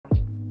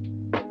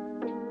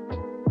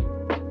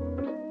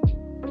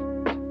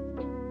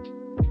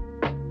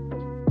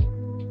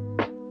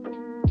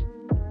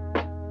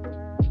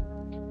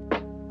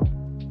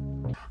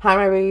Hi,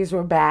 my babies.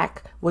 We're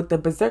back with the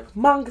Berserk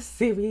Manga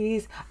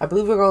series. I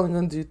believe we're only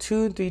going to do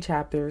 2 and 3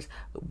 chapters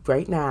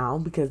right now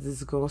because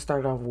this is going to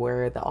start off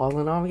where the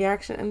all-in-all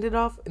reaction ended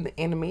off in the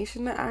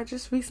animation that I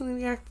just recently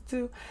reacted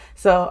to.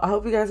 So I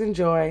hope you guys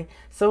enjoy.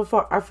 So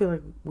far, I feel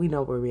like we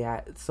know where we're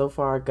at. So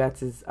far,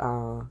 Guts is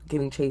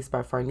getting chased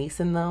by Farnese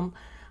and them.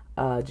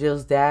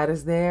 Jill's dad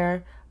is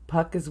there.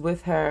 Puck is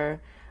with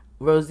her.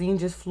 Rosine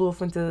just flew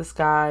off into the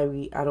sky.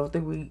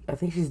 I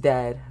think she's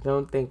dead. I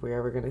don't think we're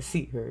ever going to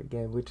see her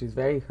again, which is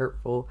very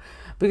hurtful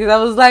because I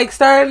was like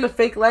starting to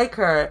fake like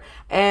her.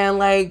 And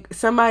like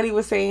somebody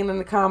was saying in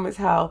the comments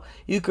how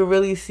you could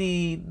really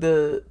see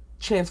the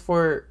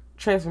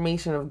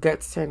transformation of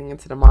Guts turning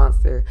into the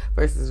monster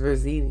versus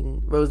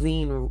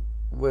Rosine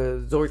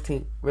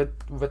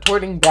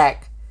retorting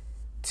back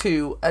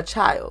to a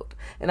child.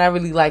 And I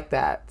really like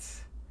that.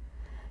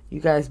 You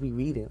guys be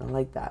reading. I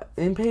like that.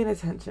 And paying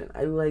attention.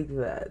 I like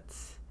that.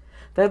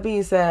 That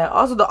being said,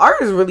 also the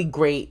art is really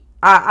great.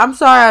 I'm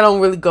sorry I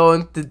don't really go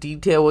into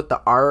detail with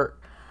the art.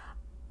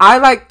 I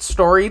like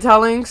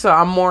storytelling, so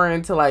I'm more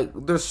into like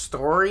the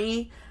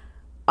story.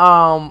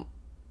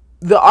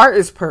 The art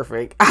is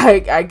perfect.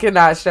 I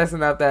cannot stress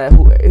enough that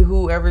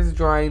whoever's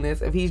drawing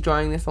this, if he's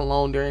drawing this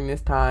alone during this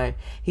time,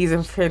 he's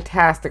a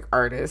fantastic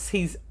artist.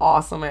 He's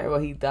awesome at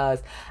what he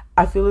does.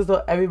 I feel as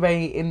though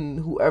everybody in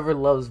whoever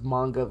loves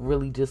manga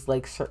really just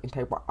likes certain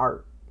type of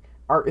art.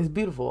 Art is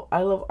beautiful.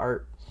 I love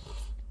art.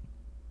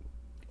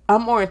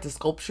 I'm more into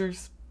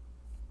sculptures,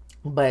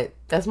 but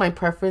that's my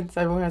preference.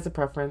 Everyone has a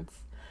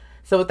preference.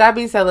 So with that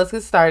being said, let's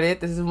get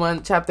started. This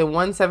is chapter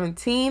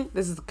 117.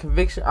 This is the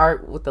conviction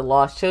art with the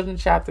lost children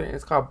chapter, and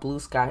it's called Blue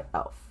Sky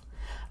Elf.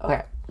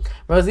 Okay.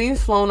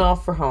 Rosine's flown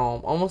off for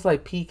home, almost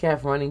like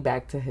P-Calf running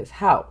back to his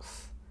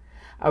house.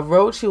 A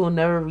road she will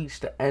never reach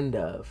the end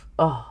of.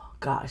 Oh,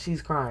 God,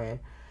 she's crying.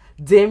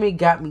 Damn, it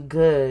got me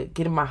good.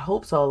 Getting my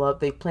hopes all up.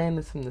 They planned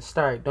this from the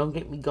start. Don't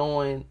get me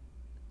going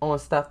on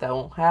stuff that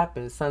won't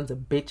happen. Sons of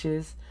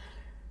bitches.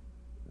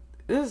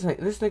 This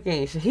nigga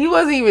ain't shit. He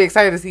wasn't even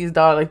excited to see his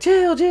daughter. Like,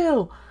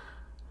 Jill.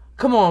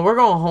 Come on, we're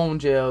going home,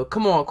 Jill.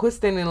 Come on, quit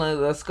standing.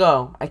 Let's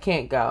go. I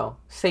can't go.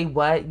 Say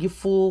what? You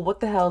fool. What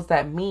the hell does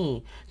that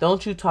mean?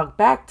 Don't you talk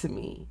back to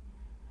me.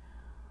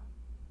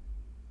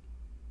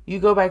 You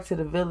go back to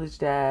the village,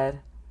 Dad.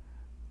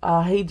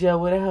 Hey, Jill,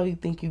 where the hell you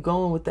think you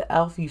going with the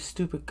elf, you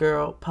stupid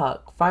girl?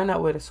 Puck, find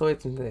out where the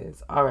swordsman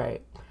is. All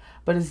right.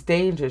 But it's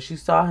dangerous. You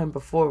saw him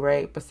before,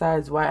 right?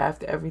 Besides, why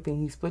after everything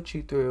he's put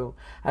you through?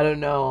 I don't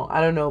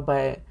know,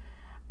 but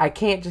I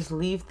can't just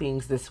leave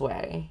things this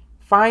way.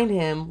 Find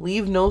him,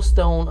 leave no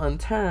stone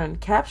unturned,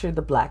 capture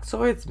the black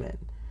swordsman.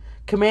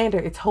 Commander,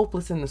 it's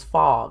hopeless in this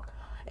fog.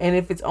 And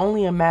if it's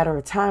only a matter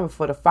of time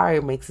before the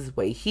fire makes its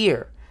way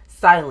here.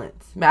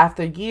 Silence.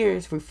 After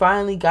years, we've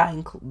finally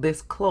gotten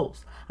this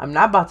close. I'm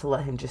not about to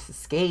let him just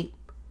escape.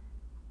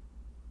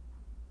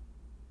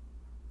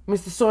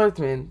 Mr.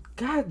 Swordsman,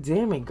 god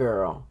damn it,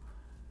 girl.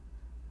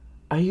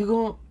 Are you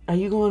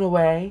going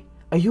away?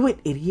 Are you an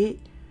idiot?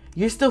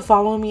 You're still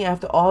following me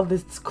after all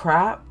this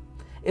crap?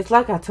 It's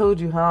like I told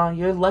you, huh?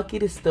 You're lucky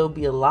to still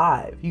be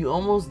alive. You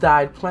almost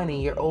died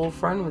plenty. Your old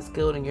friend was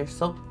killed and you're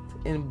soaked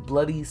in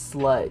bloody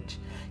sludge.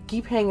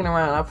 Keep hanging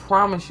around. I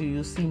promise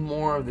you'll see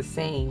more of the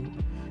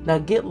same. Now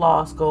get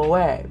lost, go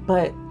away.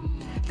 But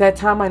that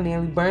time I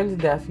nearly burned to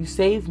death, you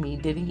saved me,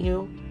 didn't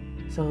you?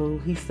 So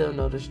he still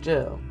noticed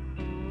Jill.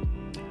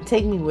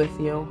 Take me with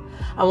you.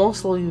 I won't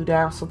slow you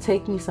down, so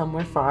take me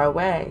somewhere far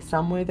away.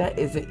 Somewhere that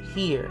isn't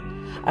here.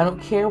 I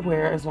don't care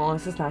where, as long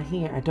as it's not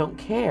here. I don't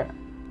care.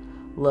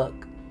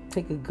 Look,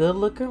 take a good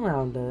look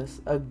around us.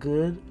 A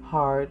good,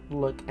 hard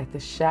look at the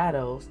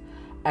shadows,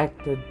 at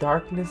the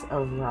darkness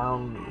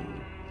around me.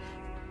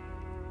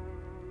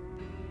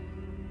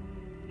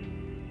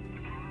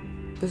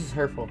 This is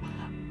hurtful.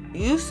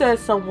 You said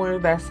somewhere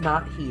that's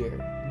not here.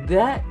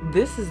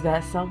 This is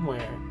that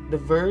somewhere. The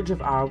verge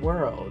of our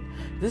world.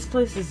 This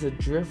place is a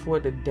drift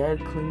where the dead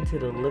cling to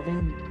the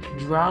living,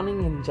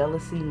 drowning in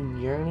jealousy and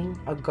yearning,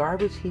 a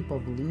garbage heap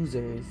of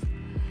losers.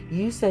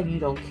 You said you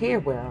don't care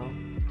well.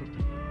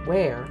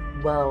 Where?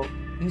 Well,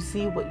 you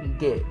see what you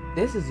get.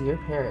 This is your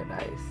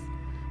paradise.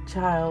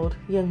 Child,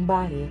 young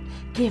body,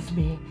 give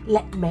me,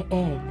 let me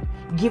in.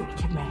 Give it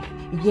to me,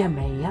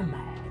 yummy.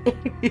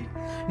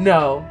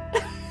 No.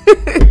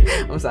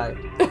 I'm sorry.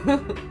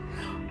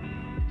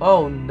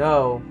 Oh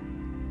no.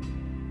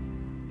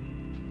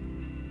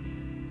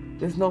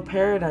 There's no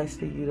paradise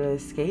for you to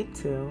escape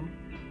to.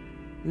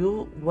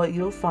 What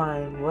you'll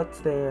find, what's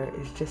there,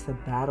 is just a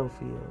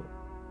battlefield.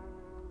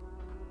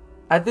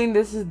 I think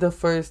this is the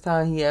first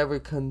time he ever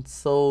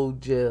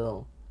consoled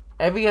Jill.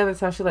 Every other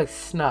time she like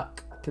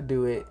snuck to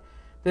do it.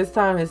 This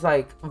time it's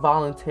like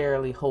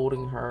voluntarily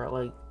holding her,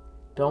 like,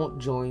 don't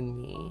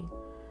join me.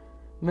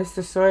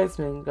 Mr.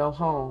 Swordsman, go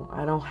home.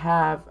 I don't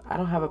have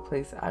a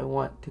place I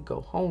want to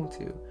go home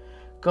to.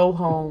 Go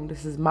home.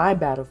 This is my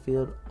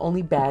battlefield.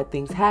 Only bad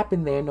things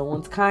happen there. No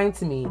one's kind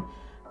to me.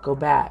 Go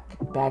back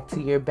to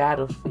your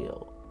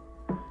battlefield.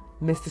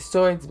 Mr.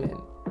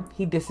 Swordsman,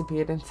 he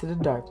disappeared into the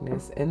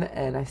darkness. In the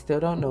end, I still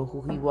don't know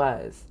who he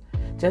was.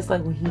 Just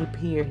like when he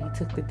appeared, he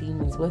took the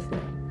demons with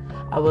him.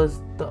 I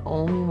was the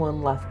only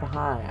one left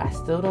behind. I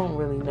still don't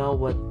really know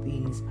what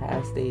these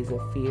past days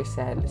of fear,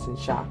 sadness, and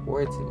shock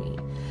were to me.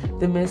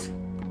 The mist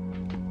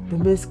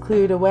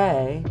cleared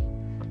away.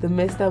 The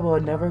mist that will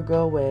never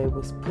go away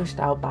was pushed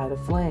out by the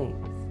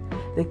flames.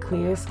 The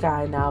clear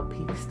sky now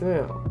peeks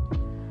through.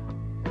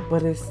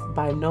 But it's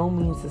by no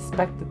means a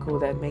spectacle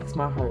that makes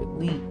my heart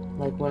leap,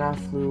 like when I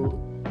flew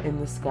in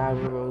the sky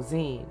with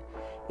Rosine.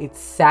 It's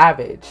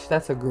savage.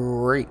 That's a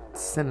great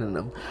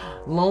synonym.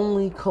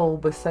 Lonely,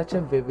 cold, but such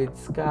a vivid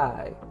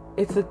sky.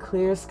 It's a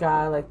clear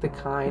sky like the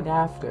kind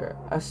after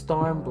a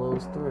storm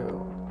blows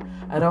through.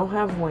 I don't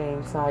have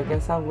wings, so I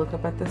guess I'll look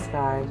up at the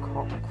sky and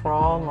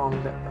crawl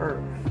along the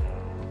earth.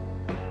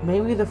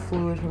 Maybe the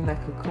fluid from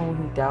that cocoon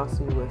he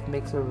doused me with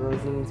mixed with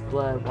Rosine's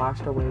blood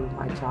washed away with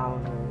my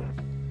childhood.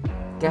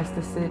 Guess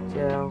that's it,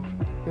 Jill.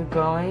 You're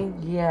going?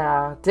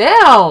 Yeah.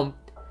 Damn!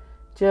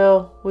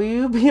 Jill, will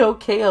you be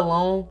okay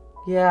alone?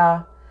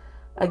 Yeah,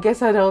 I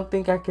guess I don't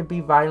think I could be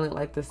violent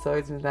like the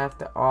swordsman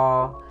after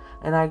all.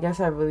 And I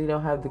guess I really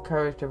don't have the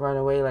courage to run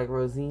away like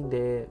Rosine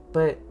did.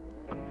 But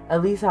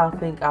at least I'll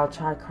think I'll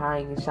try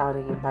crying and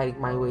shouting and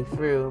biting my way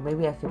through.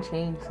 Maybe I could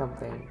change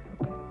something.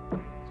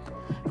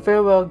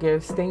 Farewell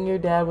gifts. Sting your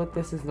dad with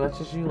this as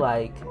much as you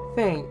like.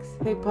 Thanks.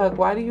 Hey Puck,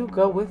 why do you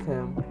go with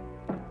him?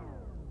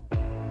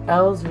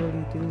 Elves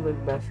really do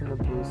look best in the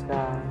blue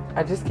sky.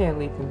 I just can't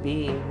leave him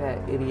be,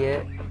 that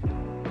idiot.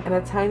 In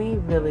a tiny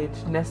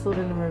village nestled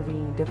in a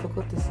ravine,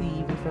 difficult to see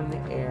even from the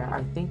air,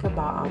 I think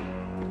about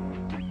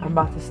I'm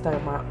about to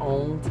start my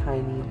own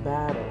tiny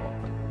battle.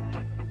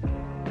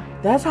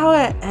 That's how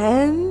it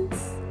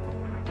ends?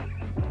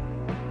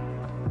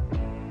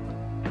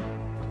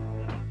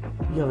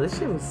 Yo, this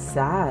shit was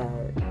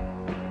sad.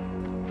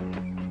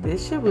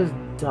 This shit was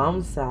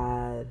dumb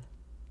sad.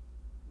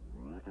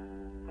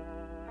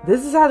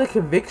 This is how the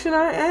conviction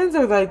art ends,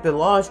 or like the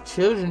lost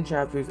children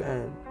chapters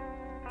end?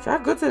 Should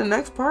I go to the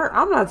next part?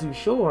 I'm not too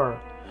sure.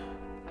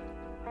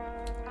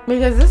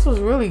 Because this was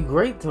really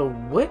great to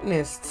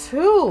witness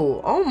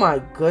too. Oh my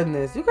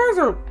goodness. You guys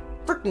are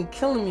freaking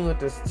killing me with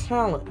this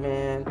talent,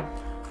 man.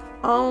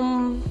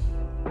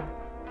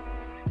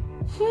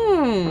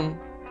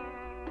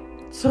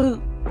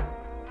 So,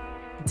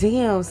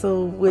 damn.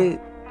 So with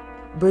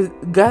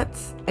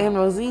Guts and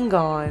Rosine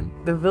gone,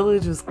 the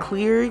village was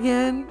clear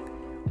again.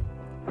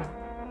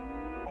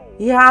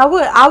 Yeah,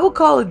 I would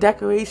call a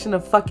declaration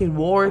of fucking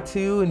war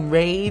too, and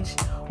rage,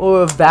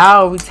 or a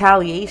vow of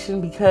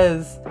retaliation,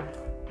 because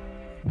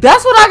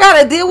that's what I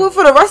gotta deal with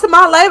for the rest of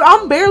my life.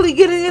 I'm barely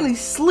getting any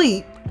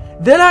sleep.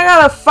 Then I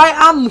gotta fight.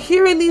 I'm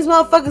hearing these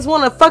motherfuckers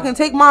want to fucking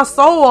take my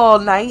soul all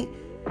night.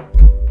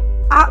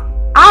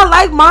 I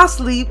like my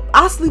sleep.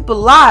 I sleep a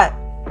lot.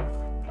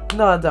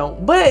 No, I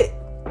don't. But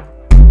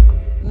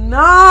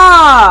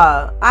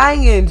nah, I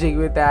ain't getting jiggy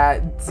with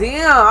that.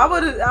 Damn, I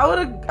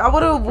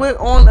would've went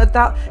on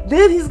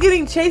Then he's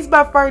getting chased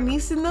by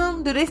Farnese and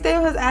them. Do they stay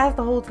on his ass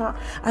the whole time?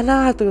 I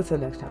now have to go to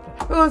the next chapter.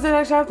 We're going to the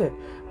next chapter.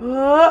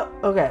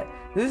 Okay,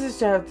 this is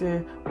chapter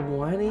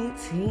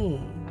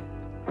 118.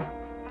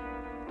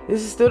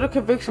 This is still the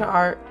conviction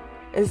art.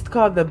 It's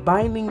called the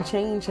Binding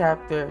Chain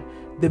chapter.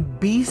 The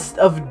Beast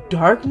of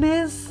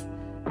Darkness.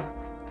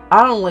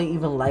 I don't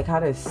even like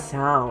how this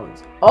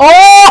sounds.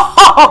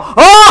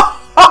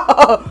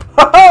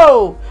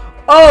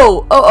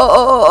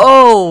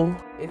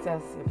 It's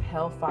as if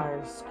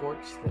hellfire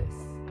scorched this.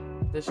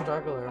 The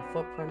struggler,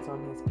 footprints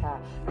on his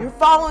path. You're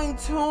following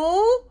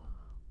too?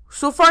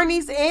 So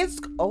Farnese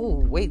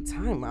and wait,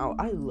 time out.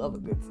 I love a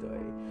good story.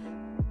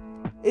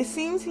 It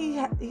seems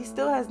he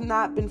still has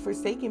not been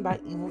forsaken by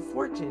evil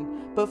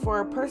fortune, but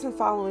for a person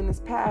following this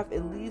path,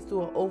 it leads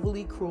to an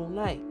overly cruel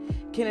night.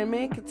 Can a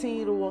man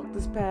continue to walk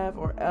this path,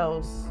 or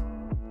else?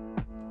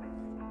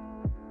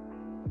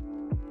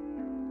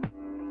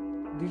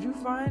 Did you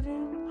find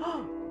him?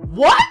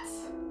 What?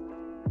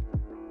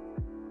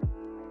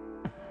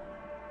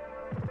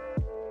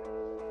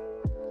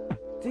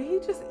 Did he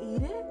just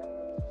eat it?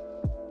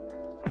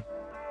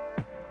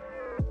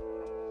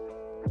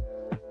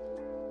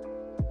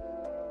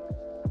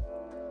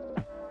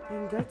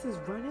 And Guts is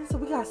running, so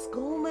we got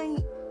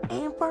Schoolmate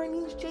and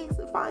Farnese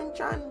chasing, trying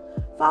to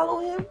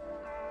follow him.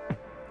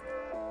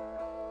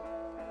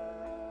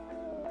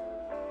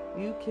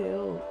 You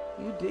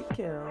did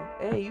kill.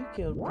 Hey, you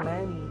killed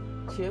plenty.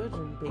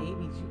 Children,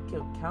 babies, you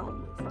killed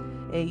countless.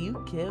 Hey,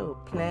 you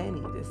killed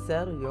plenty to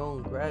settle your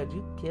own grudge.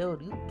 You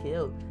killed.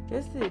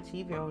 Just to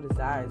achieve your own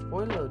desires.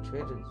 Poor little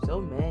children, so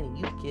many,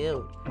 you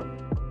killed.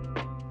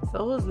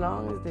 So as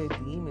long as they're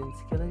demons,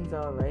 killing's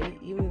alright.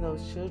 Even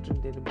those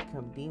children didn't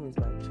become demons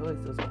by choice.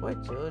 Those poor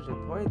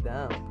children, poor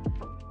them.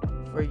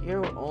 For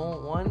your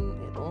own one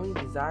and only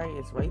desire,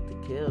 it's right to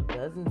kill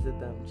dozens of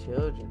them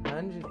children,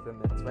 hundreds of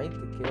them. It's right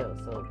to kill.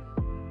 So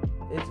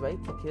it's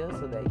right to kill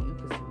so that you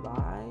can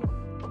survive.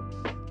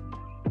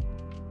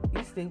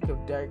 You stink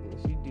of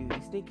darkness. You do.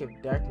 You stink of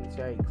darkness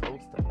very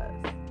close to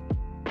us.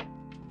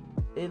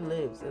 It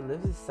lives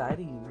inside of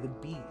you. The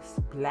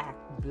beast, black,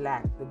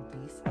 the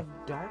beast of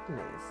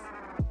darkness.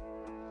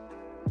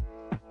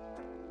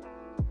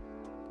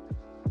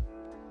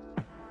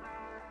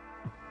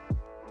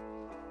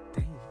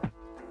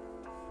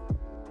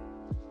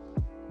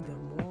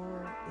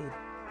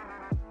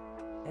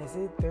 As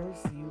it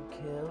thirsts, you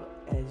kill.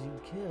 As you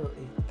kill,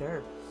 it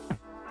thirsts.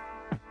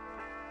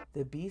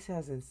 The beast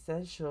has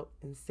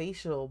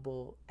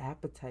insatiable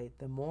appetite.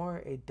 The more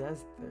it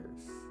does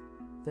thirst,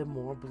 the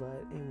more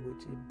blood in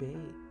which it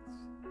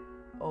bathes.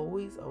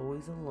 Always,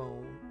 always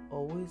alone,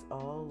 always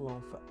all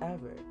alone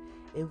forever.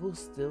 It will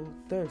still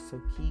thirst,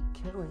 so keep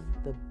killing.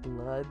 The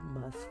blood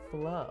must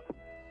flow.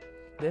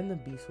 Then the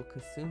beast will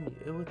consume you.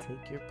 It will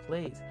take your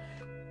place.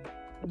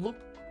 Look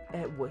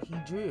at what he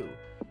drew.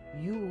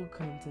 You will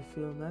come to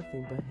feel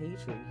nothing but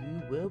hatred. You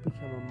will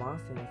become a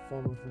monster in the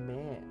form of a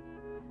man.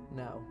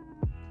 No.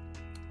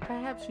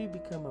 Perhaps you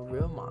become a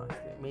real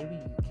monster. Maybe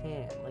you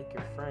can, like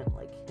your friend,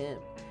 like him.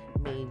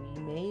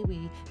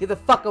 Maybe. Get the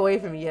fuck away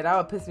from me. Yeah, that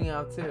would piss me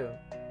off too.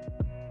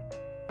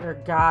 You're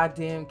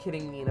goddamn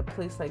kidding me. In a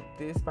place like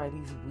this, by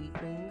these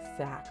weaklings,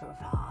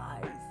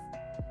 sacrifice.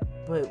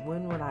 But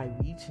when will I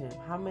reach him?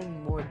 How many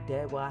more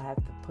dead will I have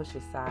to push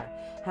aside?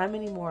 How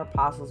many more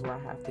apostles will I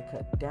have to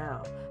cut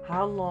down?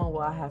 How long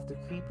will I have to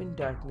creep in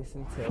darkness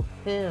until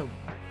him?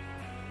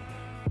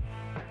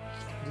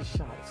 This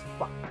shot is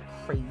fucking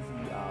crazy,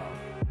 y'all.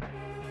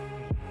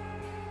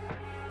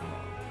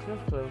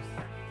 Close.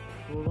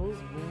 Will those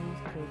wounds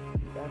could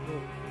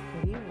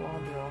he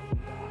wander off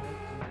and die?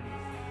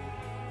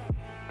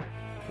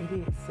 Jeez.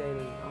 Idiot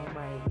setting,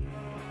 almighty.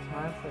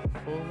 Time for the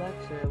full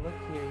lecture. Look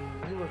here,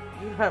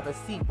 you have a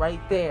seat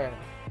right there.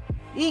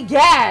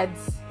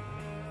 Egads!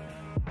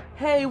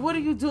 Hey, what are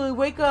you doing?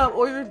 Wake up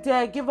or you're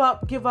dead. Give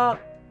up.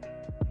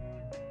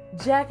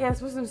 Jackass,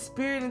 put some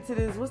spirit into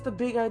this. What's the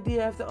big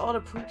idea after all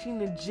the preaching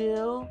to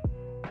Jill?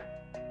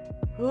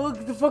 Oh,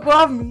 get the fuck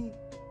off me.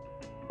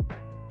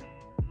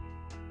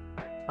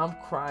 I'm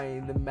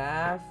crying. The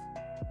math.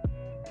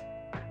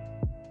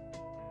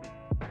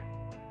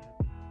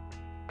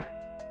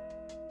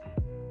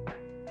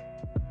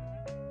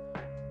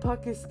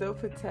 Puck is still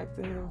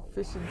protecting him.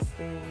 Fishing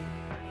sting.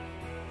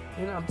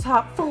 And I'm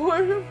top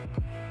form.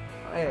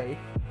 Hey.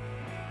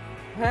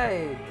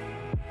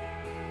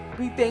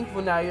 Be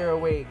thankful now you're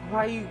awake.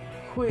 Why you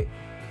quit?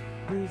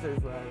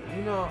 Losers like,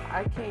 you know,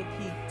 I can't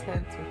keep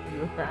tense with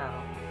you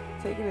around.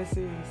 Taking it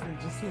seriously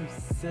just seems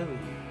silly.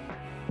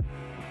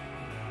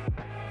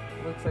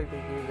 Looks like they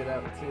gave it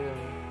up too.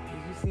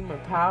 Did you see my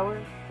power?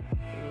 It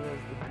was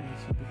the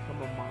beast. You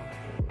become a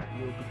monster.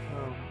 You'll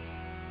become.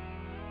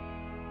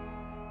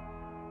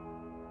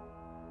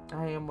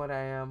 I am what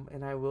I am,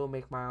 and I will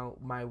make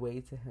my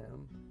way to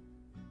him.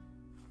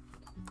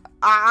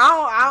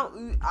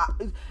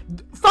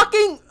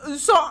 Fucking,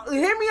 so,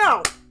 hear me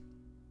out.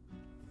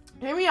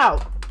 Hear me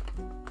out.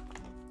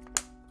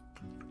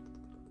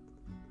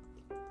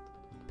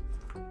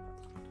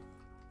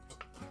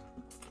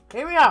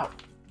 Hear me out.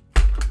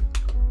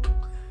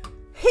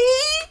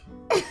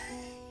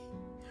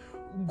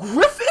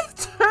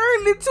 Griffith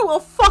turned into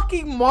a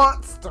fucking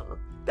monster.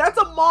 That's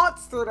a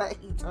monster that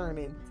he turned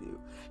into.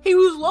 He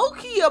was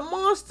low-key a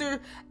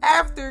monster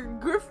after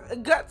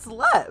Guts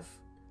left.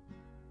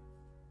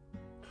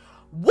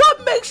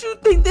 What makes you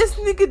think this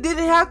nigga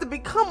didn't have to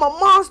become a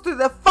monster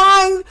to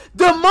find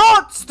the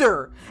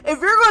monster? If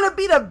you're gonna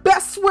be the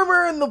best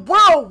swimmer in the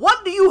world,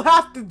 what do you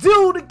have to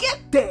do to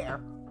get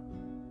there?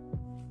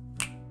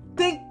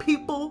 Think,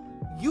 people.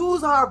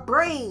 Use our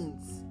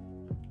brains.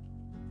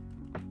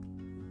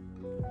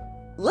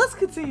 Let's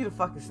continue the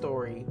fucking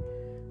story.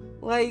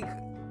 Like,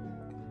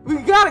 we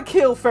gotta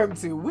kill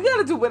Femtu. We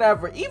gotta do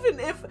whatever. Even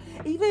if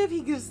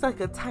he gets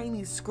like a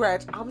tiny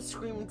scratch, I'm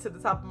screaming to the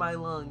top of my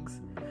lungs.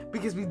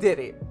 Because we did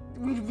it.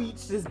 We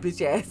reached this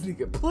bitch ass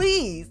nigga.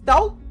 Please,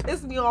 don't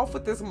piss me off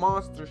with this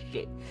monster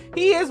shit.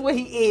 He is what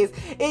he is.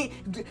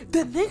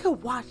 The nigga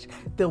watched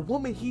the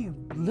woman he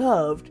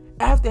loved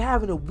after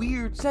having a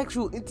weird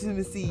sexual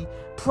intimacy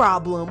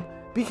problem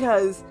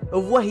because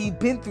of what he'd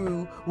been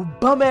through with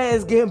bum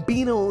ass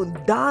Gambino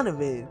and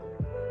Donovan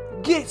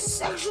get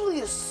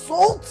sexually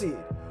assaulted.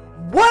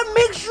 What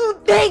makes you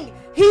think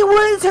he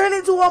wouldn't turn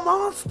into a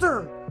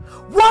monster?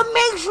 What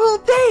makes you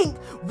think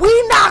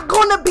we not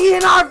gonna be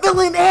in our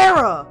villain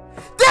era?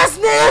 This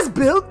nigga's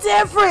built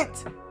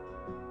different.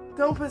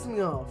 Don't piss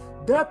me off.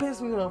 That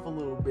pissed me off a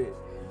little bit.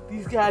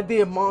 These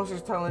goddamn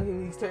monsters telling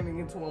him he's turning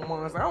into a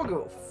monster. I don't give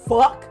a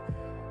fuck.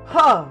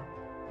 Huh.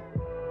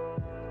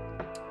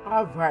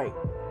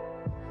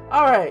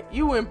 Alright,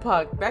 you win,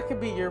 Puck. That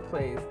could be your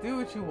place. Do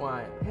what you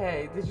want.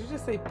 Hey, did you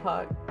just say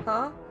Puck?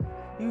 Huh?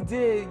 You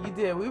did.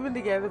 We've been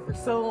together for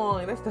so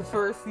long. That's the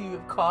first you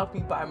have called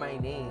me by my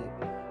name.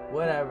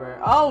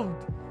 Whatever. Oh,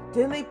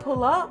 didn't they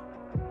pull up?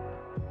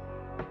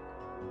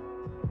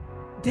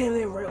 Damn,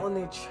 they're right on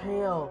their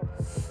trail.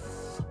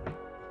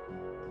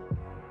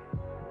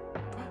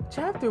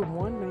 Chapter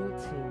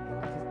 119.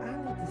 Because I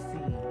need to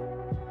see.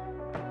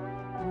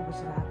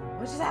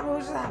 What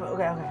just happened?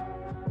 Okay.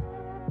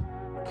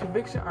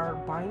 Conviction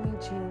Arc Binding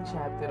Chain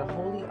Chapter. The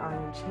Holy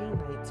Iron Chain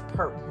Knights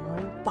Part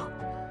 1. Fuck.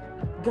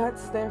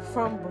 Guts there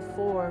from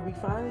before. We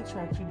finally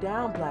tracked you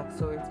down, Black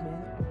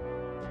Swordsman.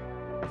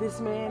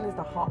 This man is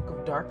the Hawk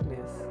of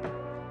Darkness.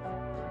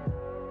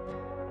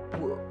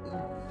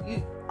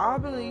 I'll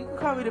be like, you can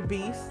call me the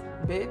Beast,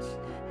 bitch.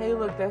 Hey,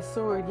 look, that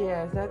sword.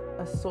 Yeah, is that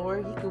a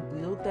sword? He could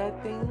wield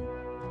that thing.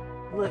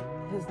 Look,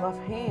 his left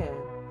hand.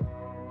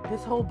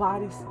 His whole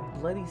body's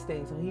bloody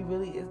stained, so he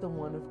really is the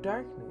one of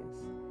darkness.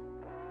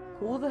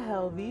 Who the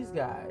hell are these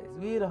guys?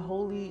 We are the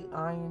Holy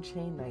Iron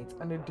Chain Knights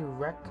under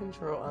direct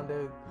control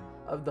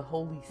of the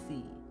Holy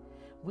See.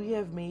 We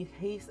have made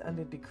haste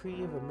under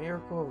decree of a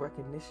miracle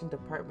recognition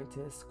department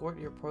to escort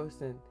your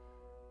person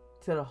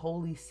to the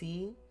Holy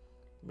See.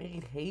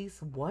 Made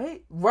haste? What?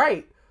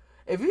 Right.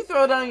 If you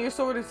throw down your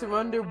sword and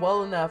surrender,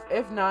 well enough.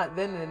 If not,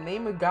 then in the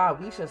name of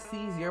God, we shall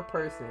seize your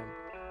person.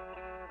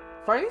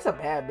 Friday,'s a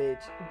bad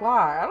bitch.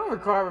 Why? I don't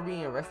recall ever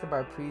being arrested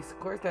by priests.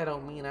 Of course, that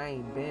don't mean I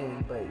ain't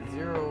been, but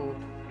zero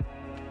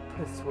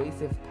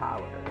persuasive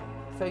power.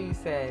 So you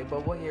say,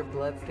 but what your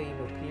blood-stained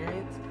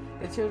appearance?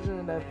 The children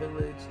of that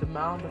village, the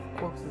mound of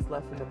corpses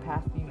left in the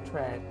path you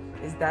tread,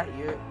 is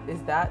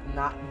that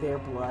not their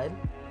blood?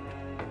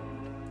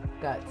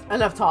 Guts.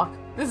 Enough talk.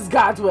 This is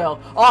God's will.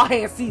 All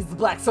hands seize the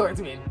black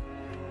swordsman.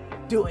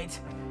 Do it.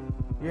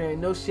 You're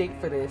in no shape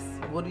for this.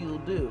 What do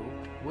you do?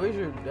 Where's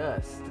your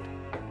dust?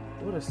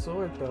 What a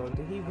sword, though.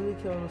 Did he really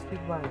kill those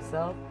people by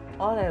himself?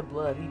 All that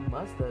blood, he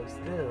must have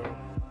still.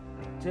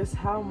 Just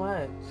how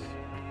much?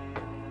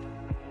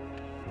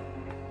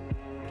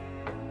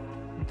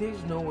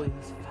 There's no way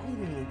he's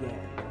fighting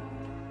again.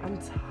 I'm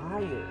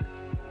tired.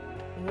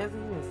 He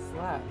hasn't even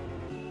slept.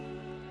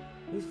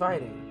 He's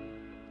fighting.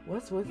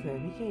 What's with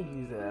him? He can't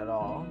use it at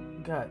all.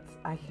 Guts.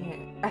 I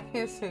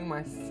can't swing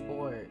my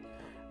sword.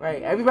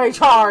 Right, everybody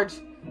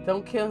charge!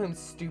 Don't kill him,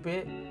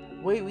 stupid.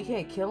 Wait, we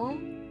can't kill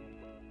him?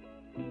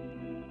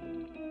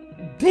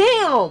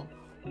 Damn!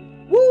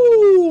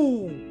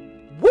 Woo!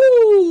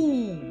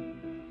 Woo!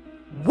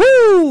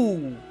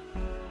 Woo!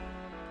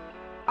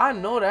 I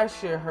know that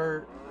shit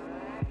hurt.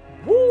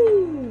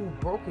 Woo!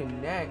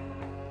 Broken neck.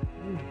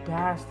 You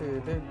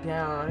bastard. They're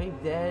down. Are they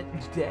dead?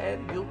 Dead?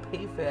 You'll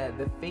pay for that.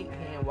 The fate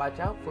hand. Watch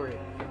out for it.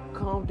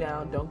 Calm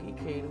down. Don't get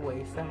carried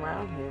away.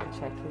 Surround him.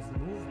 Check his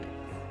movements.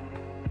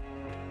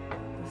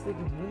 This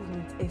nigga's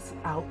movements is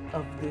out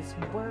of this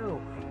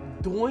world.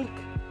 Doink.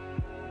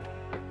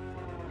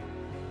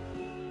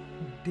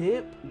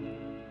 Dip.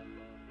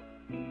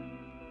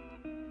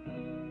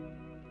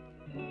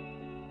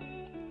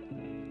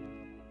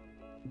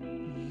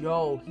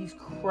 Yo, he's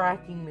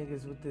cracking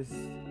niggas with this.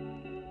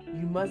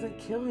 You mustn't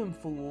kill him,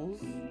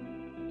 fools.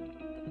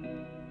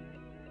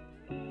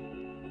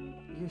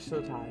 You're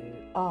so tired.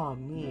 Oh,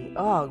 me.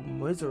 Oh,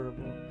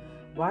 miserable.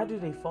 Why do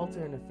they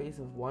falter in the face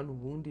of one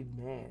wounded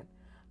man?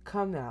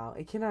 Come now,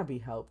 it cannot be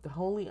helped. The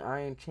Holy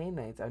Iron Chain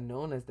Knights are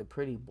known as the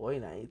Pretty Boy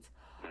Knights,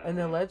 an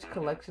alleged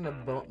collection of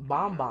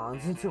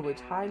bonbons into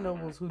which high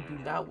nobles who do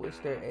not wish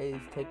their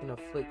aides taken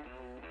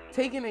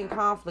in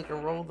conflict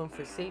enroll them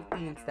for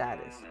safety and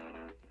status.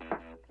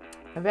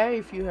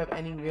 Very few have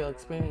any real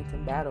experience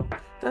in battle,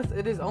 thus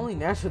it is only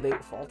natural they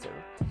would falter.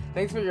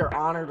 Thanks for your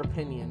honored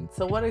opinion.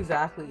 So what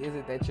exactly is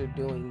it that you're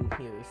doing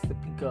here,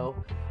 Sipico?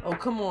 Oh,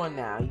 come on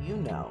now, you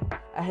know.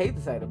 I hate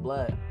the sight of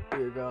blood.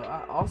 Here you go.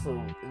 I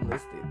also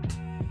enlisted.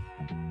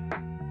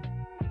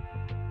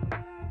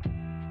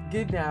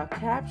 Good now,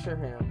 capture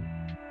him.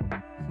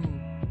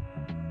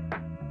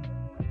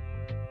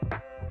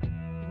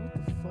 What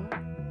the fuck?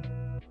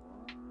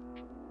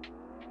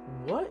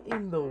 What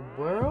in the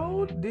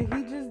world did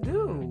he just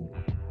do?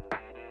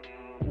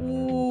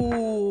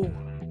 Ooh.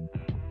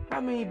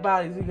 How many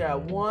bodies we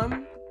got?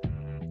 1,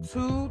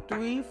 2,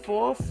 3,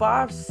 4,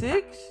 5,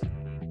 6?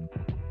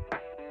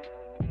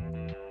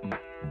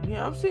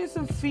 Yeah, I'm seeing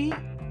some feet.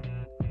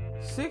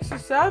 6 or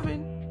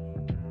 7.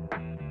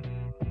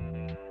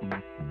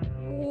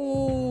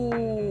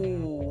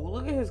 Ooh,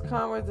 look at his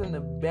comrades in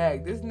the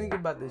back. This nigga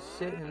about to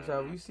shit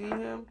himself. You see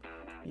him?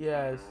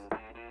 Yes.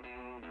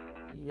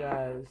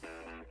 Yes.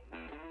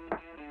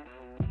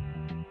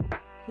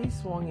 He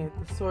swung at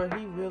the sword.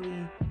 He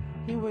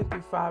went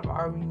through 5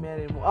 army men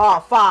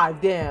and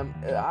 5, damn.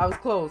 I was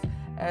close.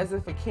 As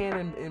if a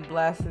cannon and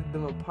blasted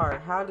them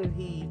apart. How did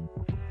he?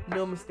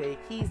 No mistake.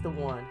 He's the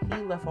one.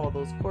 He left all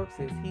those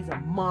corpses. He's a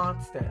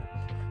monster.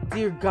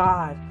 Dear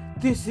God,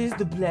 this is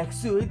the Black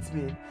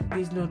Swordsman.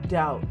 There's no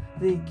doubt.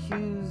 The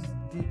accused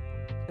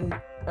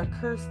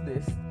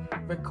accursedness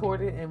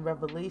recorded in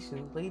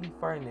Revelation, Lady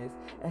Farness,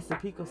 as the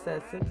Pico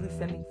says, simply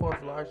sending forth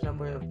a large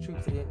number of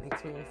troops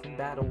experienced in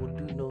battle will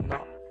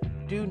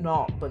do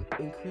naught but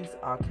increase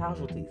our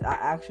casualties. I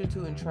ask you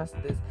to entrust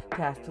this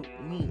task to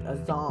me,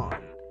 Azan.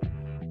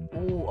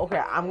 Ooh,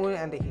 okay, I'm going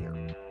to end it here.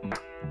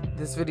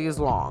 This video is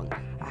long.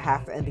 I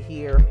have to end it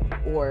here,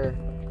 or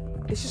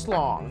it's just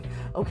long.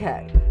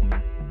 Okay.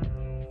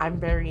 I'm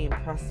very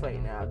impressed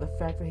right now. The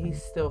fact that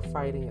he's still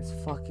fighting is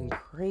fucking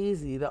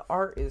crazy. The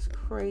art is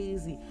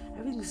crazy.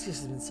 Everything's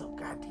just been so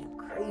goddamn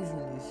crazy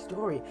in this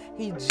story.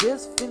 He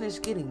just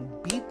finished getting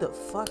beat the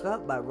fuck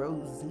up by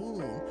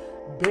Rosine.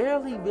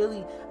 Barely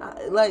really,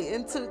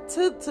 and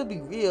to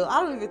be real,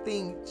 I don't even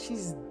think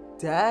she's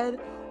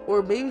dead,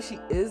 or maybe she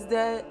is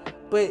dead,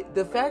 but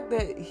the fact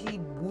that he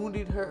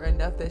wounded her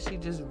enough that she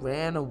just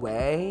ran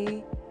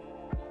away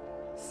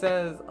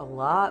says a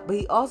lot, but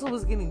he also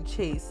was getting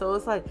chased. So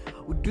it's like,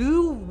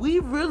 do we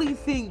really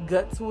think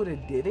Guts would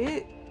have did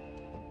it?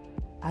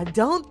 I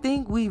don't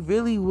think we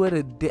really would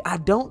have did. I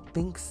don't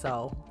think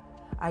so.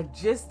 I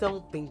just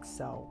don't think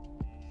so.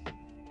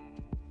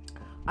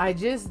 I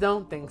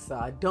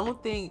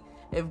don't think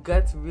if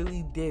Guts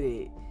really did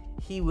it,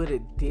 he would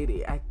have did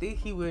it. I think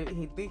he would.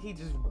 He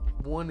just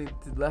wanted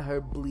to let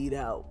her bleed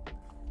out.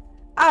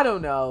 I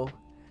don't know,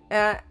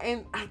 and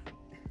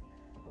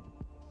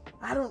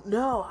I don't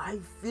know. I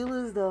feel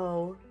as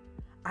though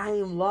I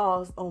am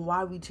lost on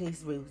why we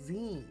chased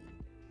Rosine.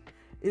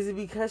 Is it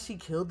because she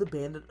killed the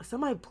bandit?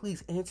 Somebody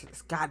please answer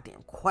this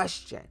goddamn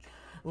question.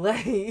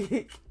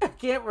 Like, I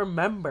can't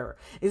remember.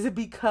 Is it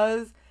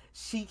because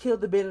she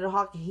killed the bandit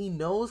hawk and he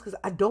knows? Because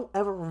I don't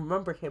ever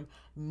remember him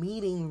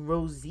meeting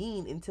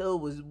Rosine until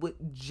it was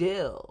with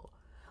Jill.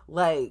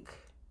 Like,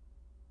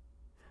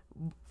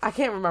 I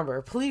can't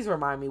remember. Please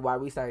remind me why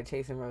we started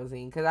chasing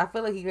Rosine. Because I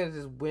feel like he could have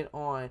just went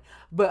on.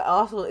 But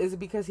also, is it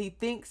because he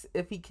thinks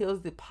if he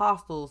kills the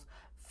apostles,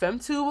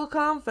 Femto will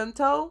come?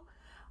 Femto?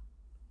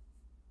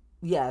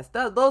 Yes,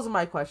 those are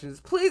my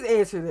questions. Please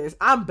answer this.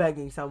 I'm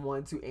begging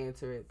someone to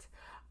answer it.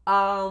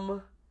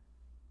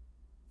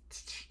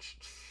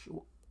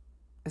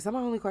 Is that my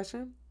only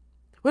question?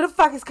 Where the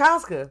fuck is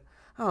Casca?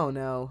 I don't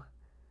know.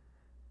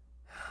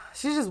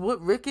 She just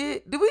whooped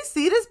Rickett. Did we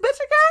see this bitch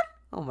again?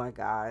 Oh my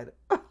god.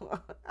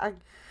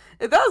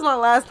 If that was my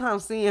last time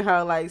seeing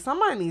her, like,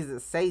 somebody needs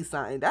to say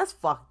something. That's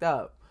fucked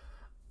up.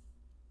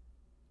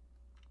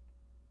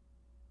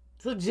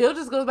 So Jill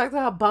just goes back to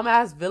her bum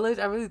ass village.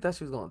 I really thought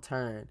she was gonna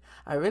turn.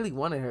 I really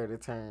wanted her to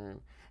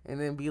turn and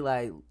then be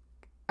like,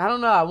 I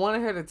don't know. I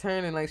wanted her to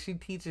turn and like she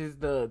teaches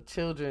the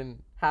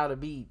children how to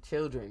be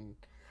children.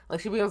 Like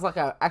she becomes like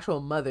an actual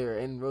mother,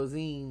 and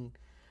Rosine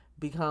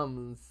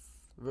becomes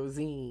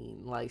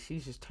Rosine. Like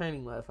she's just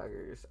turning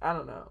motherfuckers. I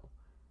don't know.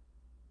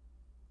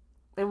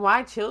 And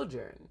why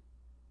children?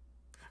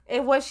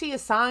 And was she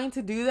assigned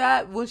to do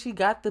that when she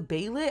got the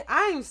Bailet?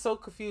 I am so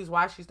confused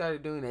why she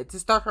started doing it. To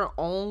start her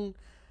own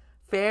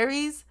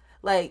fairies?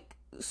 Like,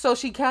 so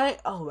she came,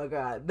 oh my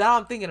god, now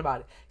I'm thinking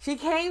about it. She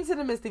came to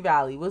the Misty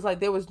Valley, was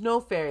like, there was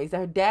no fairies.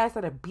 Her dad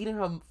started beating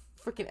her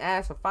freaking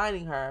ass for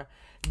finding her.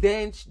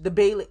 Then the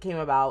Bailet came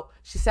about.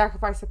 She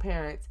sacrificed her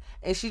parents,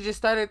 and she just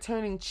started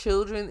turning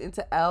children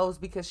into elves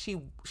because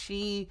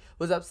she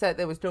was upset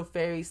there was no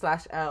fairies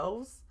 /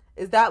 elves.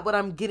 Is that what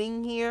I'm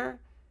getting here?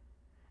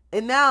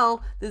 And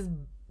now this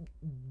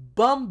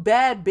bum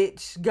bad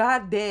bitch,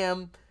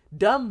 goddamn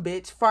dumb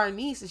bitch,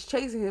 Farnese, is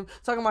chasing him,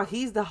 talking about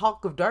he's the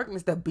Hawk of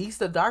Darkness, the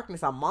Beast of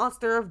Darkness, a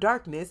monster of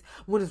darkness,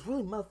 when it's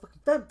really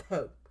motherfucking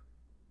Femto.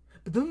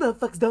 But them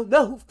motherfuckers don't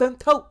know who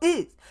Femto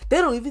is. They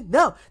don't even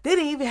know. They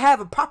didn't even have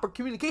a proper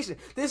communication.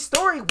 This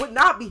story would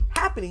not be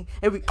happening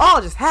if we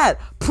all just had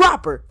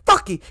proper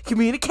fucking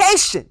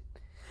communication.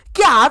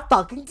 God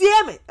fucking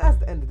damn it. That's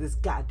the end of this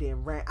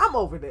goddamn rant. I'm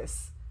over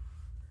this.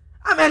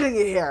 I'm ending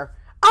it here.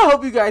 I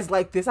hope you guys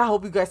like this. I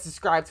hope you guys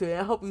subscribe to it.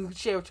 I hope you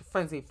share with your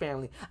friends and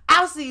family.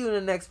 I'll see you in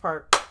the next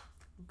part.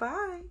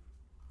 Bye.